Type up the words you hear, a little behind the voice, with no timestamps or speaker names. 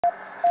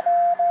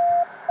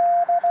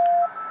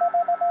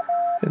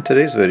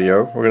today's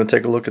video, we're going to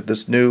take a look at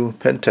this new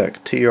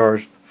Penntek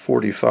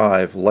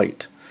TR-45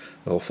 Lite,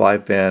 a little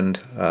 5-band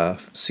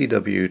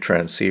CW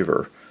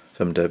transceiver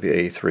from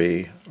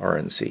WA3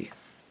 RNC.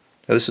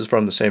 Now, this is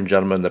from the same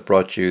gentleman that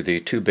brought you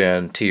the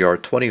 2-band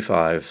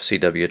TR-25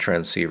 CW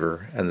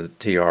transceiver and the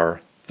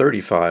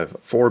TR-35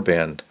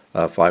 4-band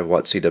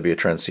 5-watt CW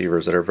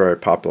transceivers that are very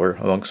popular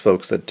amongst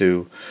folks that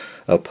do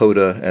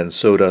POTA and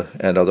SOTA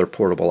and other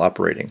portable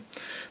operating.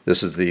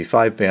 This is the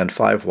 5-band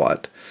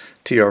 5-watt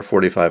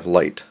TR-45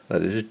 Lite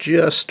that is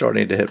just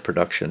starting to hit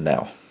production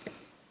now.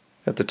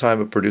 At the time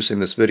of producing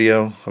this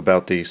video,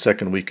 about the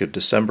second week of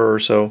December or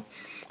so,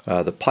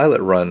 the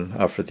pilot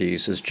run for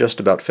these is just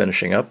about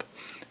finishing up,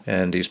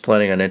 and he's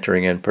planning on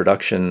entering in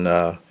production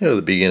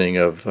the beginning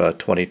of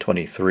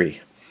 2023.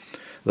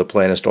 The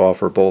plan is to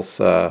offer both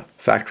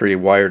factory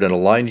wired and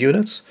aligned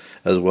units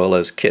as well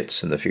as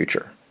kits in the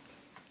future.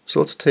 So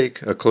let's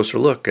take a closer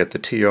look at the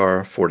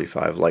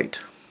TR-45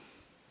 Lite.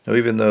 Now,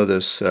 even though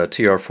this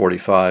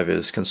TR-45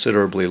 is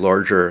considerably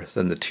larger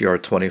than the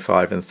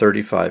TR-25 and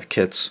 35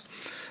 kits,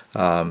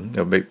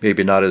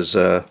 maybe not as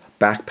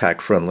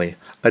backpack friendly,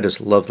 I just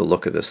love the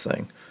look of this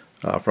thing.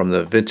 From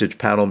the vintage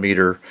panel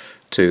meter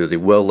to the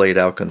well laid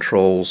out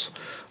controls,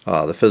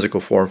 the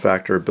physical form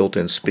factor,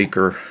 built-in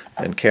speaker,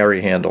 and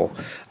carry handle,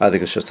 I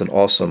think it's just an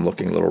awesome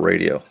looking little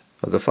radio.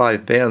 The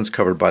 5 bands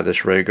covered by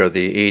this rig are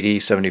the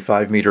 80,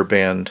 75 meter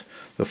band,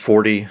 the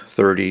 40,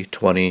 30,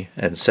 20,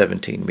 and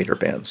 17 meter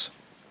bands.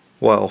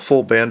 While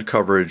full band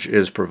coverage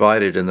is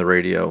provided in the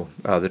radio,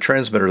 the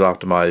transmitter is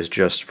optimized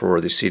just for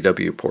the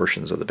CW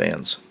portions of the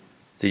bands.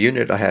 The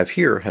unit I have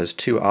here has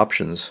two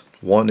options.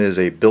 One is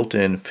a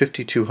built-in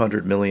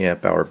 5200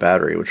 milliamp hour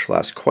battery, which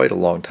lasts quite a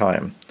long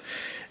time,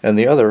 and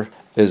the other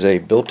is a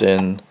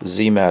built-in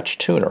Zmatch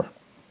tuner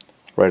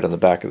right on the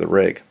back of the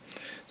rig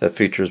that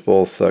features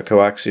both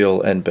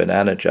coaxial and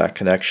banana jack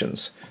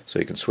connections, so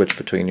you can switch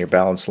between your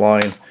balanced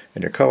line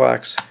and your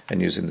coax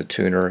and using the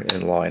tuner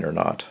in line or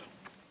not.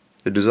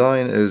 The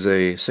design is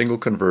a single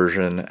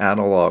conversion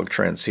analog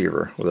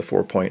transceiver with a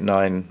 4.9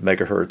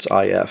 megahertz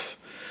IF.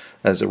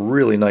 It has a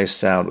really nice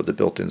sound with the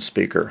built-in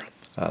speaker.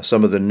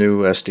 Some of the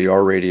new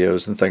SDR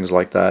radios and things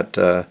like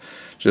that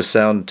just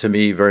sound to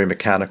me very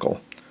mechanical.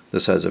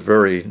 This has a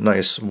very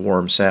nice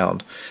warm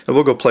sound, and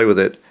we'll go play with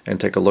it and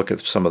take a look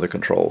at some of the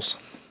controls.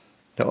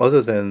 Now,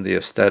 other than the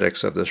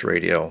aesthetics of this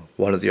radio,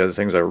 one of the other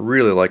things I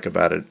really like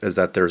about it is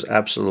that there's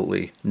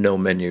absolutely no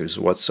menus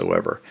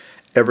whatsoever.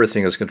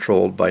 Everything is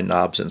controlled by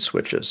knobs and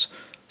switches.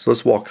 So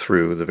let's walk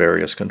through the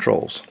various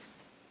controls.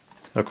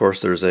 Of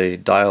course, there's a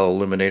dial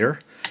illuminator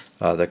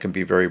that can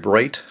be very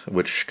bright,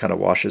 which kind of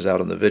washes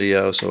out on the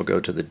video, so we'll go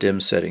to the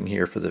dim setting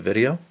here for the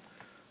video.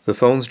 The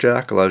phones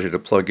jack allows you to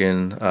plug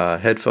in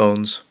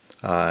headphones,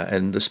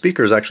 and the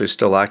speaker is actually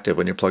still active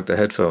when you plug the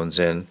headphones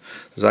in.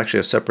 There's actually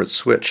a separate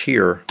switch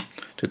here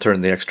to turn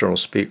the external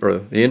speaker, or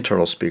the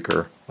internal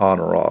speaker, on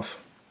or off.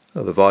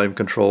 The volume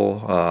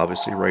control,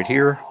 obviously right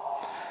here.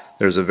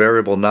 There's a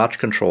variable notch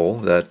control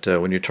that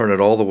when you turn it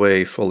all the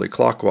way fully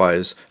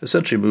clockwise,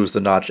 essentially moves the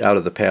notch out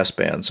of the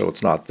passband so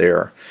it's not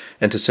there.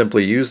 And to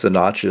simply use the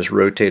notch, just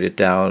rotate it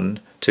down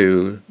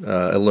to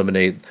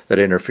eliminate that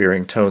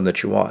interfering tone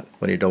that you want.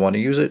 When you don't want to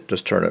use it,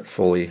 just turn it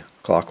fully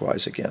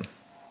clockwise again.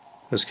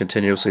 There's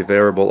continuously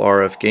variable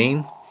RF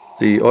gain.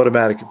 The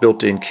automatic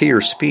built-in key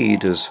or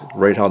speed is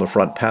right on the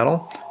front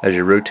panel. As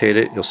you rotate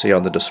it, you'll see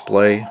on the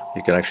display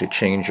you can actually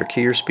change your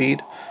key or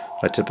speed.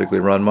 I typically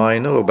run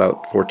mine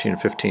about 14 or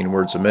 15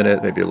 words a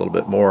minute, maybe a little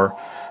bit more.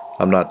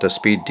 I'm not a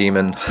speed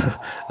demon.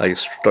 I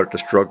start to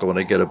struggle when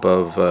I get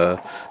above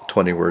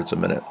 20 words a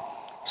minute.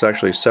 It's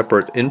actually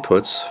separate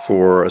inputs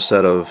for a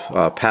set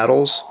of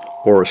paddles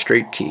or a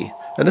straight key.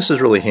 And this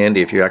is really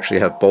handy if you actually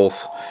have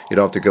both. You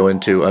don't have to go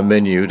into a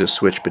menu to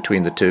switch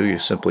between the two. You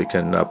simply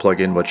can plug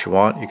in what you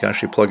want. You can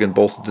actually plug in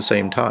both at the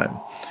same time.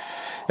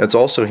 And it's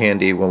also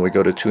handy when we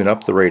go to tune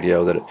up the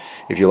radio that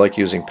if you like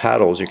using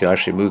paddles, you can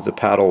actually move the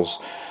paddles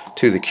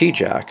to the key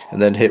jack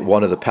and then hit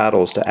one of the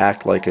paddles to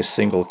act like a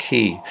single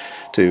key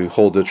to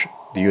hold the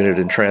unit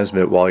and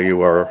transmit while you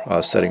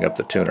are setting up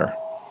the tuner.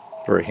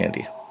 Very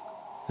handy.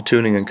 The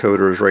tuning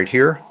encoder is right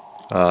here.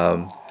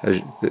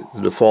 The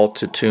default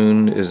to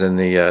tune is in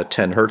the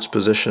 10 Hertz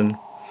position.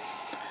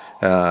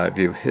 If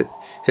you hit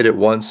it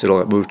once,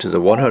 it'll move to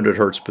the 100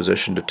 Hertz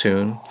position to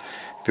tune.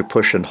 If you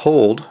push and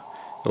hold,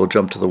 it'll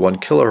jump to the 1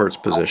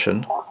 kilohertz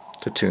position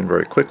to tune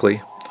very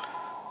quickly.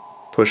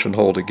 Push and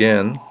hold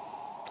again,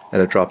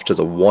 and it drops to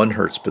the 1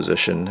 Hertz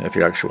position if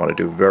you actually want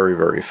to do very,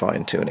 very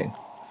fine tuning.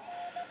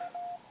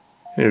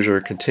 Here's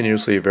your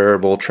continuously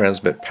variable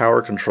transmit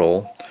power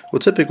control. We'll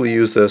typically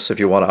use this if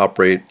you want to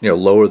operate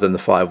lower than the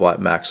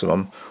 5-watt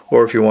maximum,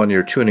 or if you want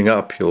your tuning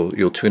up,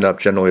 you'll tune up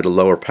generally to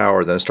lower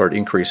power, then start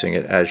increasing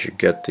it as you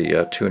get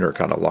the tuner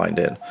kind of lined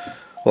in.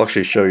 We'll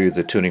actually show you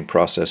the tuning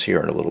process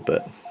here in a little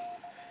bit.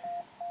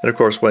 And of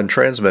course, when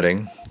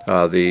transmitting,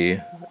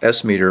 the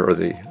S meter or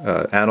the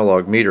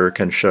analog meter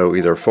can show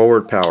either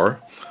forward power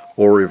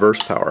or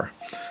reverse power.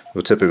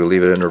 We'll typically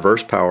leave it in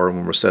reverse power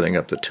when we're setting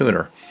up the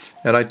tuner.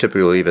 And I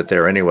typically leave it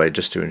there anyway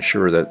just to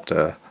ensure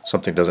that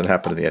something doesn't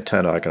happen to the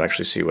antenna. I can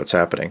actually see what's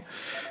happening.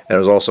 And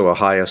there's also a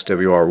high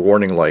SWR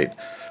warning light.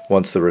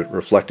 Once the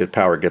reflected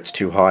power gets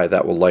too high,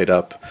 that will light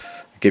up,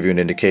 give you an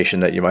indication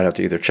that you might have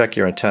to either check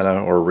your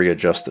antenna or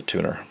readjust the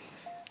tuner.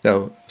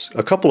 Now,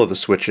 a couple of the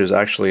switches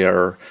actually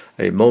are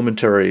a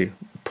momentary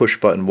push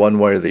button one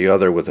way or the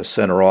other with a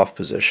center off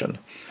position.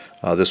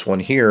 This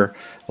one here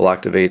will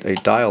activate a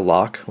dial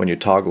lock when you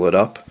toggle it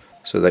up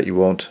so that you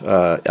won't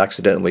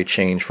accidentally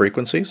change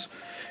frequencies.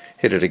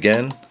 Hit it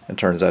again and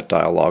turns that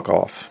dial lock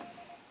off.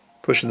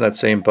 Pushing that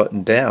same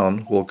button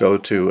down will go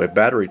to a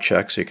battery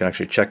check, so you can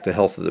actually check the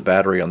health of the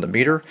battery on the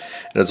meter.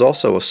 And there's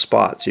also a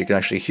spot, so you can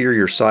actually hear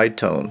your side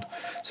tone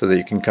so that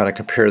you can kind of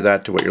compare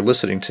that to what you're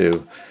listening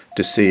to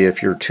see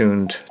if you're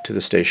tuned to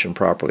the station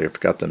properly, if you've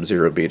got them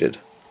zero beated.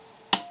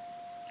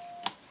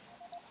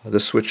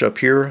 This switch up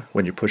here,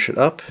 when you push it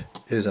up,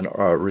 is a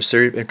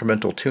receive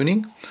incremental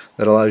tuning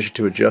that allows you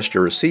to adjust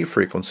your receive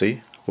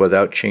frequency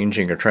without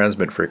changing your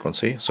transmit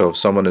frequency. So if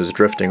someone is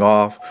drifting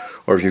off,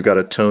 or if you've got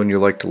a tone you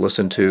like to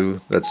listen to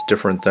that's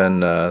different than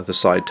the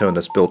side tone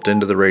that's built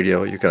into the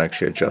radio, you can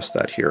actually adjust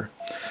that here.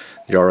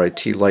 The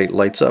RIT light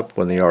lights up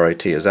when the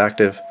RIT is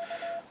active.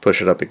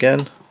 Push it up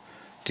again,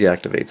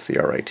 deactivates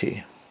the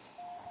RIT.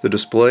 The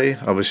display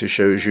obviously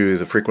shows you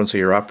the frequency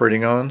you're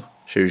operating on,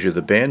 shows you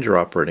the band you're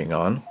operating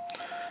on,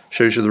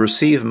 shows you the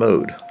receive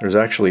mode. There's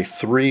actually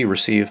 3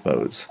 receive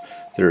modes.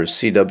 There's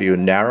CW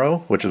narrow,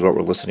 which is what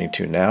we're listening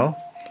to now.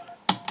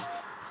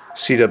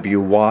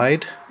 CW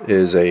wide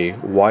is a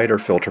wider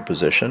filter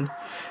position,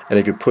 and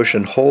if you push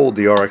and hold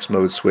the RX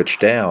mode switch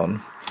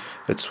down,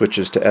 it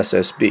switches to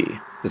SSB.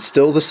 It's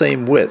still the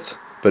same width,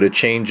 but it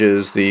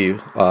changes the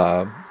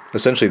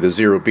essentially the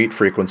zero beat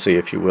frequency,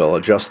 if you will,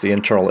 adjusts the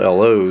internal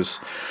LOs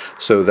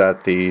so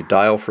that the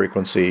dial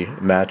frequency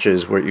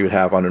matches what you would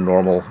have on a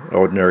normal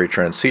ordinary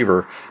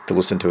transceiver to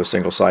listen to a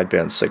single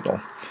sideband signal.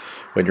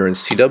 When you're in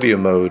CW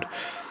mode,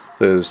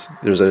 there's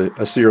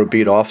a zero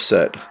beat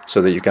offset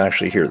so that you can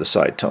actually hear the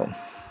side tone.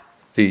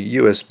 The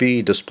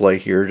USB display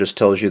here just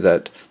tells you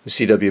that the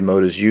CW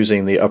mode is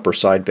using the upper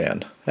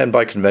sideband. And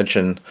by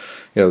convention,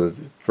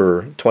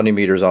 for 20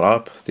 meters on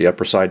up, the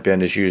upper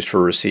sideband is used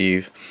for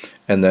receive,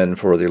 and then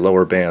for the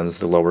lower bands,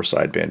 the lower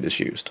sideband is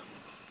used.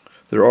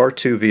 There are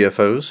 2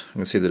 VFOs. You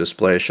can see the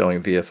display is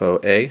showing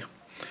VFO A.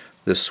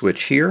 This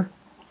switch here,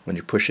 when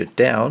you push it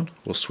down,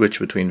 will switch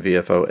between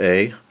VFO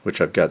A,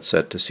 which I've got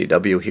set to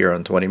CW here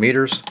on 20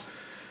 meters,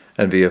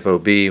 and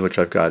VFO B, which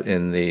I've got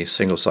in the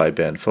single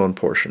sideband phone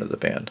portion of the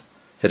band.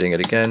 Hitting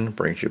it again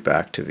brings you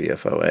back to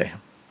VFO A.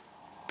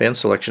 Band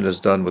selection is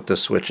done with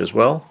this switch as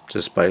well,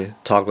 just by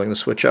toggling the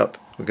switch up.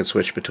 We can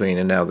switch between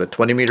and now the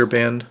 20 meter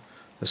band,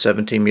 the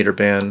 17 meter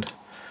band,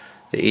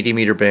 the 80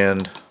 meter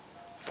band,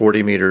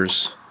 40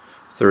 meters,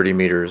 30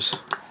 meters,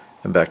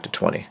 and back to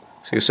 20.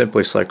 So you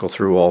simply cycle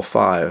through all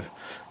 5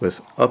 with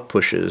up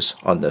pushes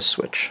on this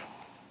switch.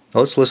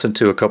 Now let's listen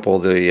to a couple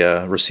of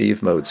the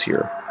receive modes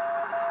here.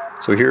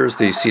 So here's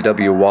the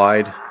CW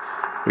wide.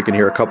 We can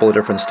hear a couple of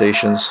different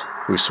stations.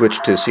 We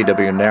switch to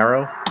CW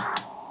narrow.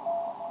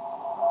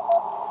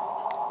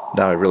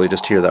 Now I really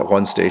just hear that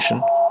one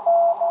station.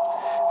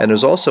 And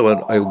there's also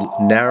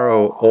a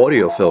narrow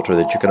audio filter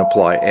that you can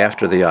apply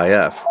after the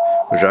IF,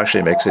 which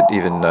actually makes it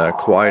even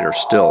quieter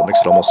still. It makes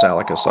it almost sound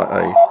like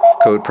a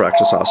code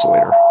practice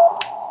oscillator.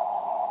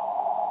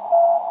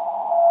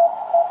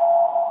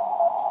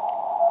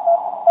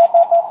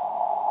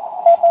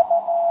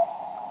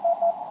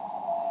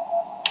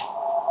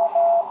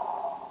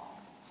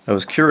 I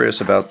was curious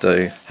about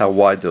how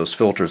wide those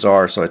filters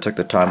are, so I took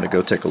the time to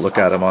go take a look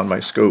at them on my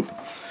scope.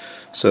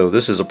 So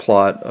this is a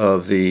plot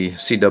of the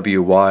CW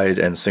wide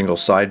and single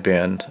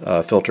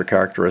sideband filter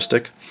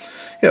characteristic.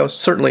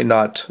 Certainly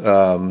not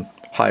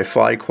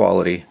hi-fi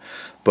quality,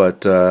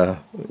 but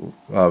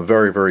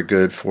very, very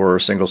good for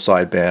single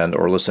sideband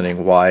or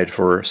listening wide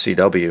for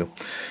CW.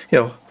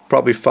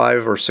 Probably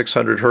 500 or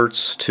 600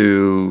 hertz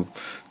to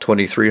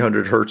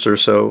 2300 hertz or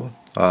so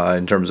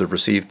in terms of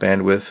receive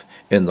bandwidth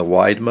in the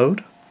wide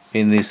mode.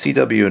 In the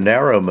CW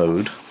narrow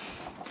mode,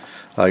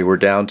 we're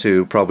down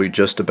to probably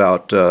just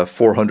about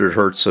 400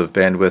 hertz of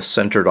bandwidth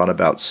centered on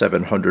about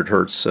 700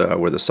 hertz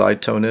where the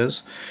side tone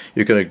is.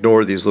 You can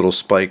ignore these little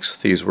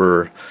spikes. These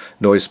were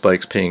noise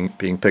spikes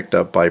being picked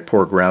up by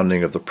poor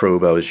grounding of the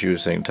probe I was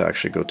using to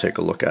actually go take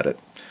a look at it.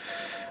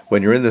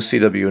 When you're in the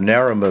CW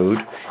narrow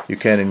mode, you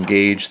can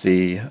engage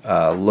the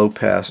low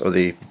pass or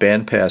the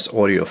band pass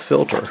audio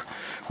filter,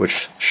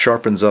 which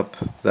sharpens up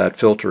that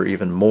filter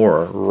even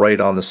more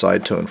right on the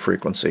side tone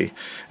frequency.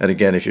 And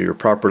again, if you're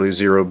properly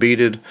zero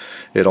beated,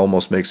 it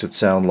almost makes it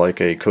sound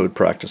like a code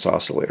practice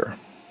oscillator.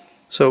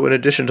 So in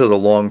addition to the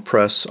long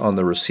press on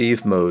the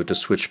receive mode to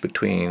switch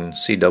between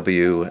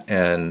CW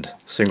and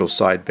single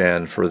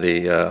sideband for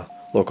the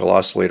local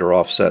oscillator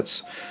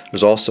offsets,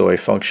 there's also a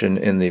function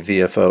in the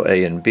VFO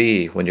A and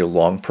B when you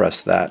long press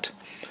that.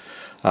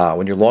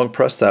 When you long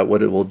press that,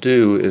 what it will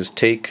do is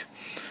take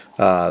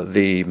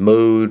the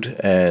mode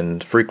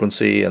and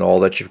frequency and all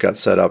that you've got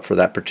set up for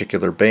that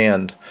particular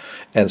band,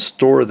 and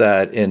store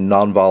that in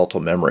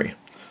non-volatile memory,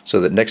 so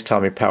that next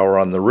time you power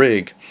on the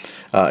rig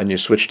and you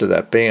switch to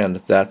that band,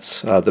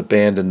 that's the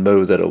band and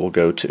mode that it will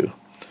go to.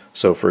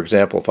 So for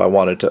example, if I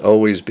wanted to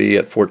always be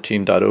at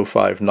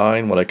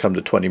 14.059 when I come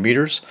to 20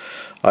 meters,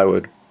 I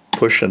would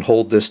push and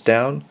hold this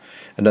down,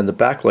 and then the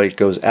backlight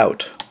goes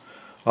out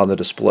on the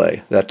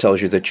display. That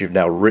tells you that you've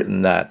now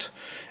written that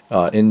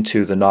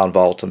into the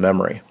non-volatile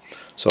memory.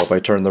 So if I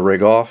turn the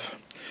rig off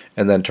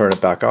and then turn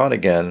it back on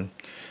again,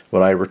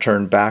 when I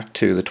return back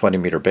to the 20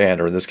 meter band,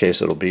 or in this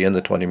case it'll be in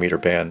the 20 meter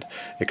band,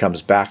 it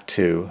comes back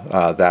to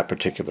that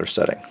particular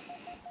setting.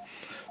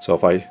 So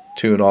if I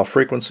tune off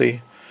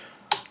frequency,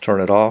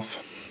 turn it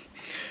off,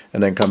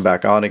 and then come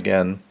back on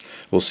again,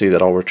 we'll see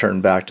that I'll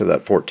return back to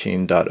that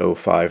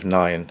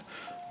 14.059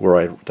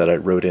 that I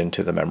wrote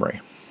into the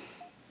memory.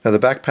 Now the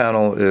back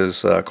panel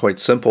is quite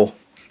simple.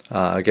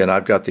 Again,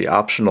 I've got the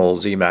optional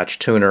Zmatch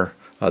tuner.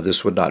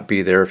 This would not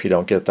be there if you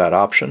don't get that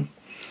option.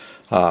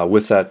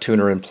 With that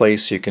tuner in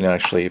place, you can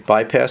actually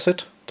bypass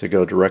it to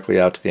go directly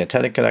out to the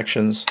antenna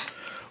connections,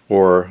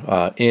 or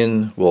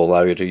in will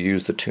allow you to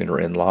use the tuner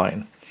in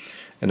line.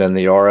 And then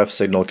the RF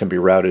signal can be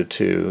routed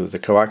to the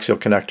coaxial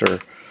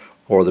connector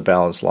or the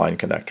balanced line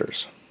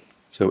connectors.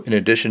 So in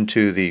addition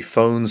to the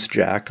phone's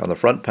jack on the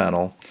front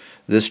panel,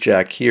 this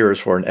jack here is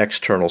for an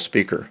external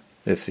speaker.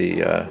 If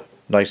the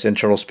nice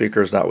internal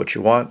speaker is not what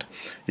you want,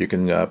 you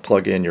can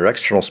plug in your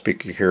external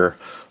speaker here.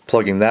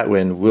 Plugging that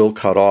in will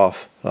cut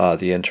off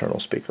the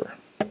internal speaker.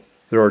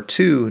 There are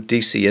two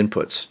DC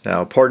inputs.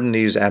 Now, pardon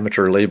these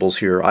amateur labels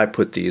here. I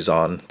put these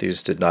on.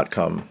 These did not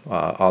come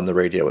on the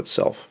radio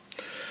itself.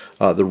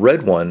 The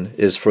red one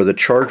is for the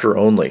charger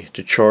only,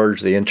 to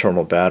charge the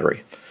internal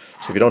battery.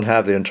 So if you don't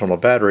have the internal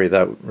battery,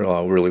 that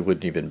really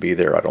wouldn't even be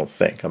there, I don't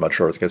think. I'm not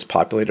sure if it gets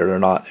populated or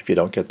not if you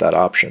don't get that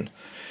option.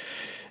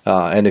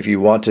 And if you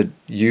want to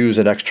use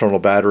an external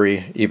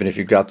battery, even if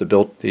you've got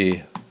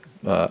the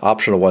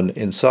optional one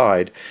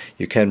inside,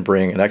 you can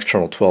bring an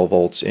external 12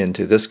 volts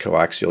into this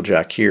coaxial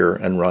jack here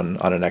and run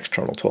on an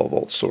external 12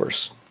 volt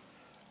source.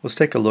 Let's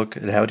take a look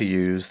at how to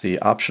use the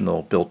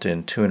optional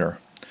built-in tuner.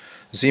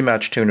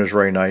 Zmatch tuner is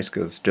very nice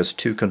because it's just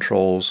two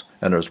controls,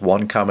 and there's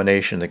one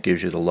combination that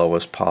gives you the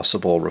lowest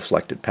possible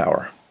reflected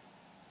power.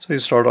 So you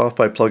start off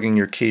by plugging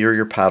your key or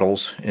your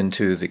paddles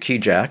into the key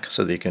jack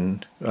so that you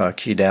can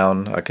key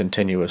down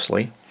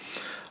continuously.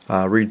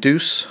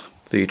 Reduce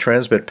the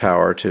transmit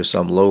power to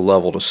some low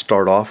level to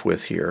start off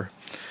with here.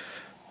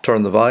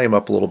 Turn the volume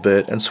up a little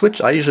bit and switch.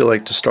 I usually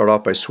like to start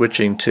off by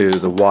switching to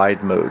the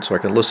wide mode so I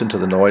can listen to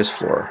the noise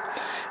floor.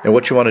 And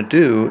what you want to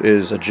do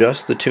is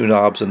adjust the two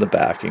knobs in the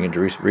back. You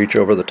can reach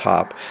over the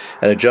top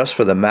and adjust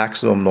for the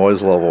maximum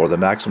noise level or the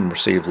maximum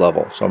received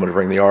level. So I'm going to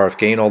bring the RF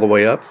gain all the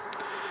way up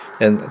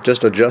and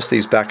just adjust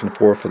these back and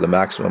forth for the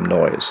maximum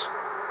noise.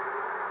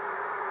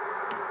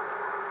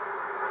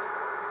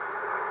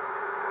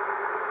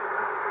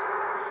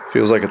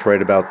 Feels like it's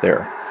right about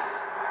there.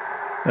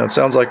 Now it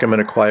sounds like I'm in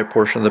a quiet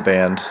portion of the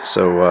band,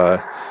 so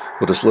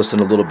we'll just listen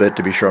a little bit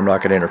to be sure I'm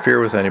not going to interfere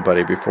with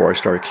anybody before I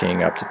start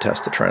keying up to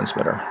test the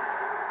transmitter.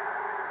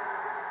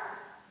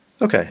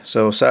 Okay,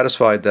 so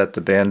satisfied that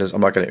the band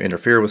I'm not going to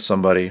interfere with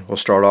somebody, we'll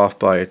start off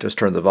by just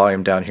turn the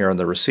volume down here on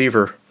the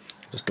receiver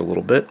just a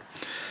little bit.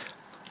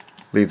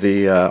 Leave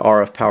the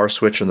RF power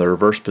switch in the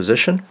reverse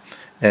position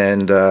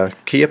and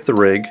key up the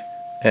rig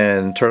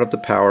and turn up the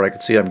power. I can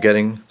see I'm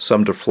getting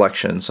some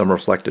deflection, some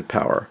reflected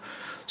power.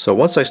 So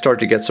once I start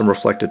to get some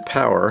reflected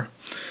power,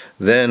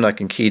 then I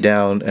can key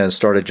down and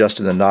start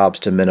adjusting the knobs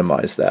to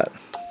minimize that.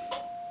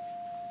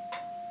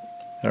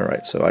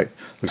 Alright, so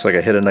looks like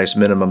I hit a nice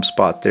minimum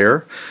spot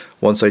there.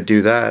 Once I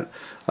do that,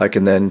 I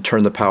can then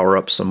turn the power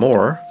up some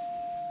more.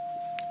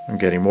 I'm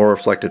getting more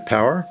reflected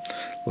power.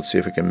 Let's see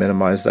if we can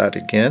minimize that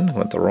again.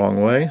 Went the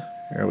wrong way.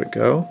 There we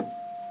go.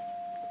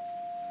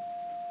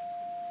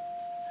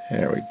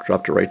 There, we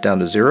dropped it right down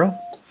to 0.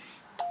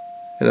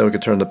 And then we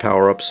can turn the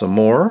power up some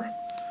more.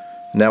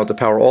 Now with the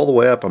power all the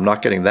way up, I'm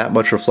not getting that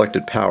much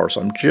reflected power, so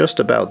I'm just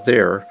about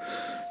there.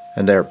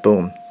 And there,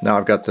 boom. Now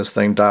I've got this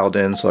thing dialed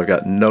in, so I've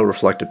got no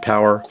reflected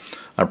power.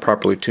 I'm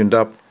properly tuned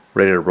up,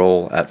 ready to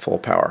roll at full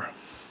power.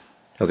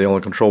 Now the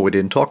only control we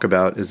didn't talk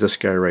about is this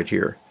guy right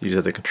here. These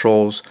are the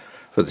controls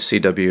for the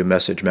CW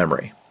message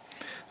memory.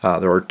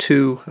 There are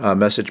two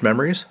message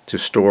memories to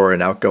store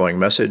an outgoing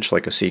message,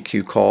 like a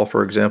CQ call,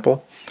 for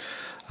example.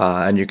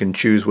 And you can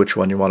choose which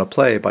one you want to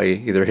play by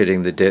either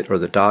hitting the DIT or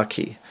the DA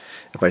key.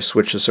 If I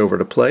switch this over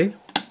to play,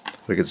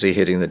 we can see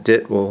hitting the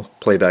DIT will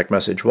play back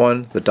message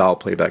 1, the DA will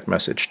play back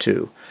message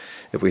 2.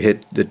 If we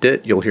hit the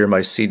DIT, you'll hear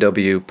my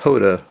CW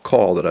POTA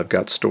call that I've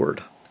got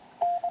stored.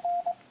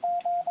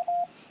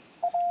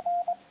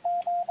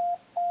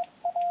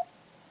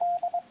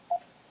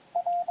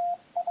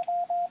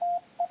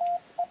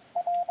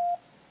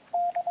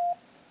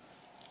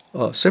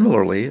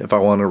 Similarly, if I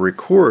want to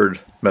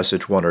record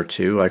message 1 or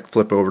 2, I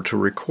flip over to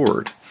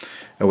record.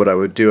 And what I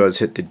would do is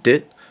hit the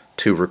DIT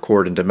to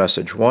record into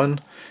message 1,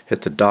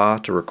 hit the DA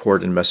to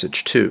record in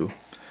message 2.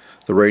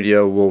 The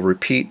radio will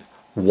repeat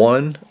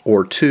 1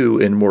 or 2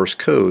 in Morse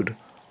code.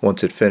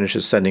 Once it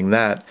finishes sending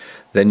that,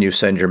 then you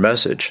send your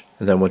message.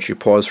 And then once you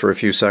pause for a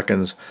few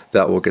seconds,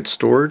 that will get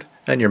stored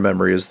and your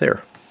memory is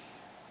there.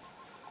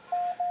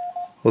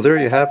 Well, there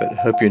you have it.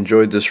 Hope you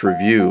enjoyed this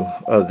review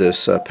of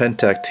this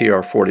Penntek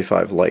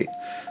TR-45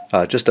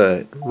 Lite. Just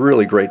a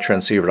really great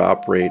transceiver to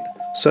operate.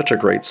 Such a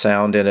great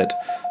sound in it.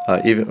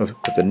 Even with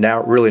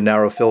the really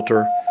narrow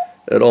filter,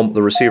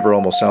 the receiver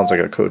almost sounds like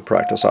a code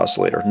practice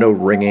oscillator. No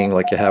ringing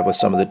like you have with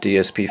some of the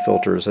DSP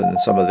filters and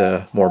some of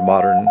the more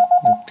modern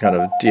kind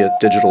of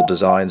digital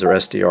designs or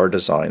SDR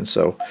designs.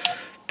 So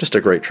just a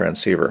great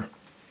transceiver.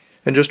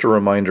 And just a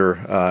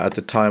reminder, at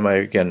the time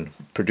again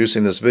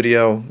producing this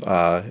video,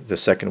 the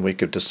second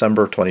week of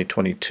December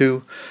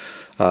 2022,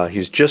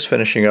 he's just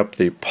finishing up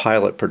the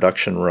pilot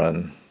production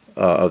run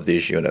of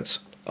these units.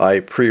 I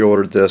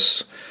pre-ordered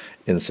this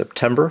in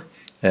September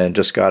and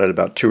just got it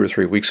about 2 or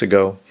 3 weeks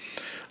ago.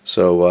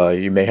 So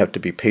you may have to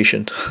be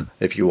patient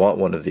if you want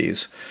one of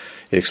these.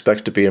 He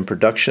expects to be in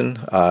production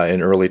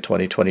in early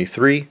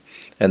 2023,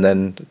 and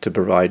then to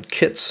provide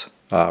kits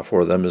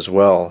for them as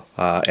well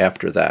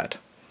after that.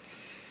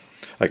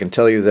 I can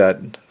tell you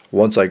that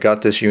once I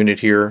got this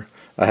unit here,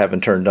 I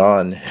haven't turned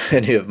on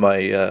any of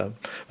my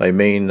my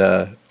main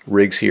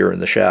rigs here in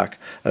the shack.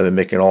 I've been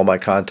making all my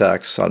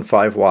contacts on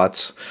 5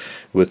 watts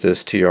with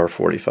this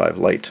TR-45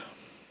 Lite.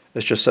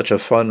 It's just such a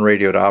fun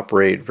radio to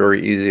operate,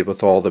 very easy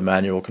with all the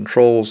manual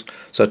controls,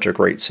 such a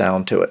great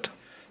sound to it.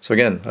 So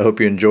again, I hope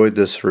you enjoyed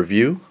this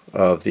review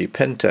of the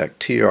Penntek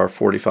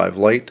TR-45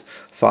 Lite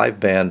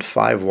 5-band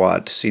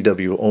 5-watt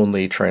CW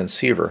only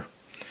transceiver.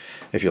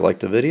 If you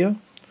liked the video,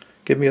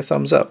 give me a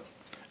thumbs up.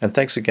 And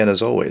thanks again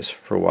as always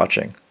for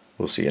watching.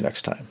 We'll see you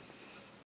next time.